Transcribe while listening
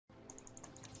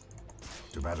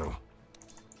To battle.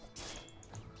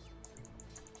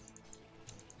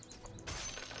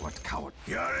 What coward?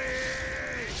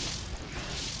 Fury!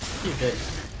 He's dead.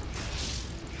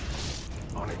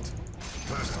 On it.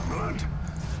 First blood.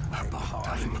 About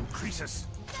time increases.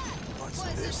 What's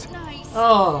this? Nice.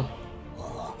 Oh!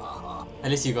 At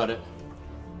least you got it.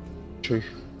 True.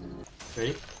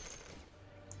 Ready?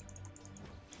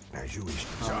 As you wish.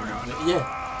 Oh,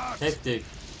 yeah. Hectic.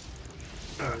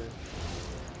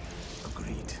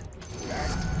 Agreed.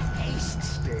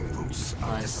 Haste. Roots of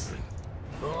Nice. discipline.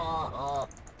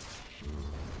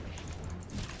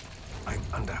 I'm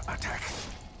under attack.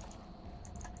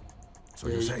 So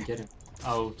Yeah, you you say? can get him.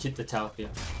 I'll hit the tower here.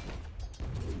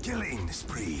 Killing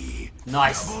spree.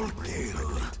 Nice. Double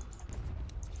kill.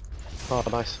 Oh,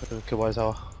 nice. Good wise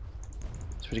hour.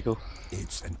 It's pretty cool.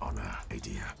 It's an honor,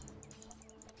 idea.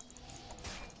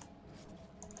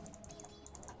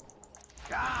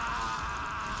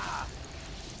 Ah!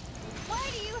 Why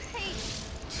do you hate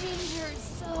Ginger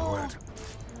so? Forward.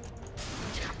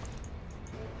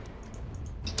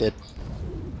 He's dead.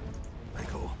 I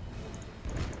go.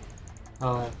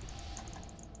 Oh,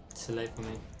 it's too late for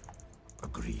me.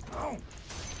 Agreed. Oh.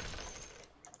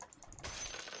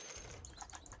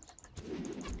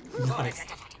 Nice.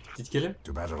 Did you kill him?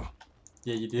 To battle.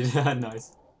 Yeah, you did.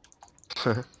 Nice.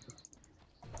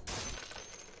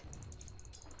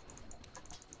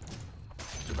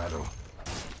 To battle.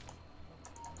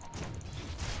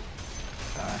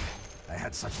 I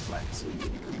had such plans.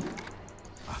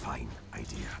 A fine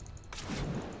idea.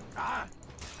 Ah!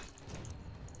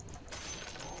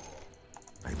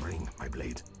 I bring my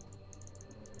blade.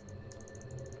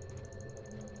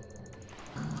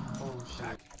 Oh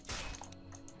shit.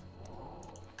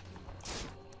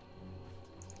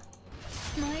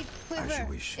 My As you quiver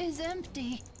wish. is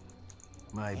empty.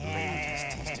 My blade is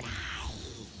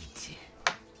tasty.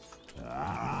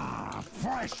 Ah,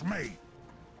 fresh meat.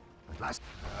 At last.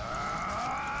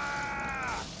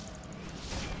 Ah!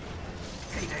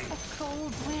 Heyday. A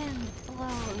cold wind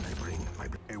blows. I bring my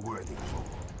a worthy foe.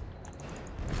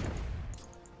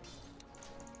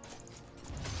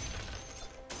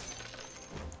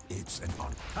 It's an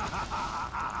honor.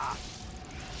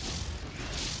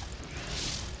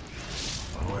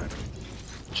 Onward.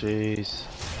 Jeez.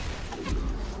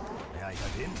 May I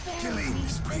have in? Killing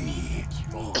spree.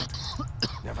 Oh.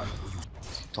 Never will you.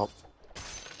 Stop.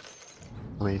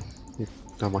 I mean,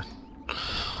 never mind.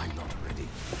 I'm not ready.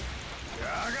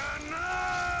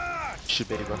 Juggernaut! Should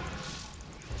be, bro.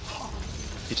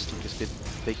 He just took his spin.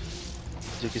 B.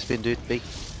 Took his spin, dude. B.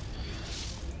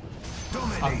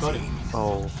 I've got it.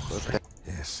 Oh, okay.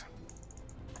 Yes.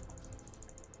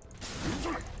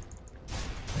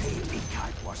 Baby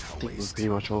cat was I her think we're waist. pretty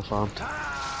much all farmed.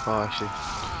 Oh, actually.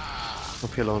 I'm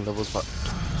pretty low on levels, but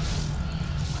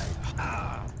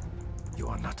You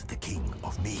are not the king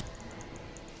of me.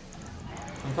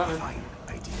 I'm coming. Fine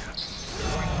idea.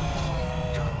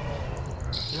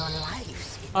 Your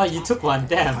lives. Oh, you took one.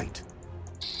 Damn. Fight.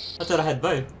 I thought I had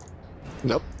both.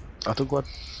 nope. I took one.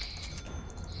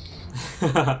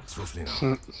 Swiftly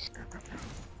now.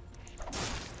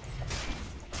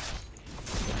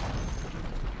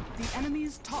 The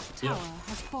enemy's top tower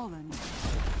has fallen.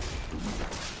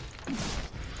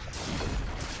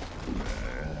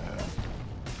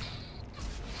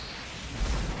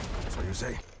 So you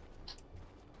say?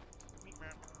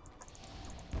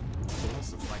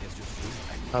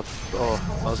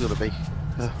 Oh, I was gonna be.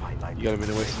 You got him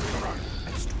anyway.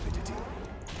 And stupidity.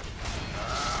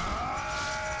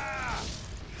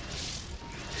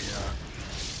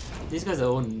 These guys are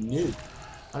all new.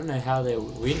 I don't know how they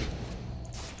win.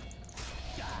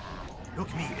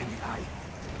 Look me in the eye.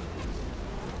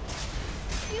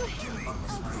 You hate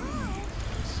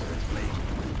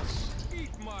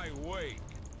Eat my weight.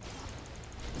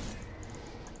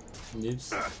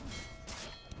 Noobs.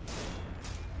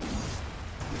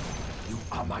 You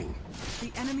are mine.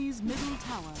 The enemy's middle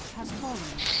tower has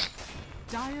fallen.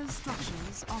 Dire's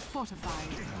structures are fortified.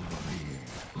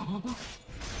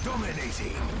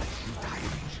 Dominating. You die.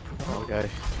 Okay.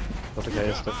 Not okay,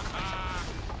 is it?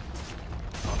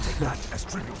 I'll take that as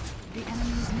tribute. The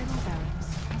enemy's middle barracks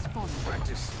has fallen.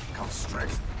 Practice comes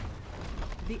strength.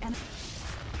 The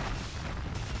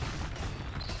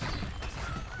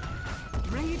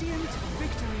Radiant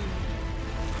victory.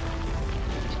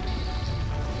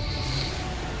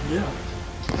 Yeah.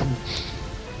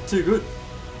 Too good.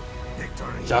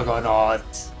 Victory.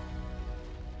 Juggernaut.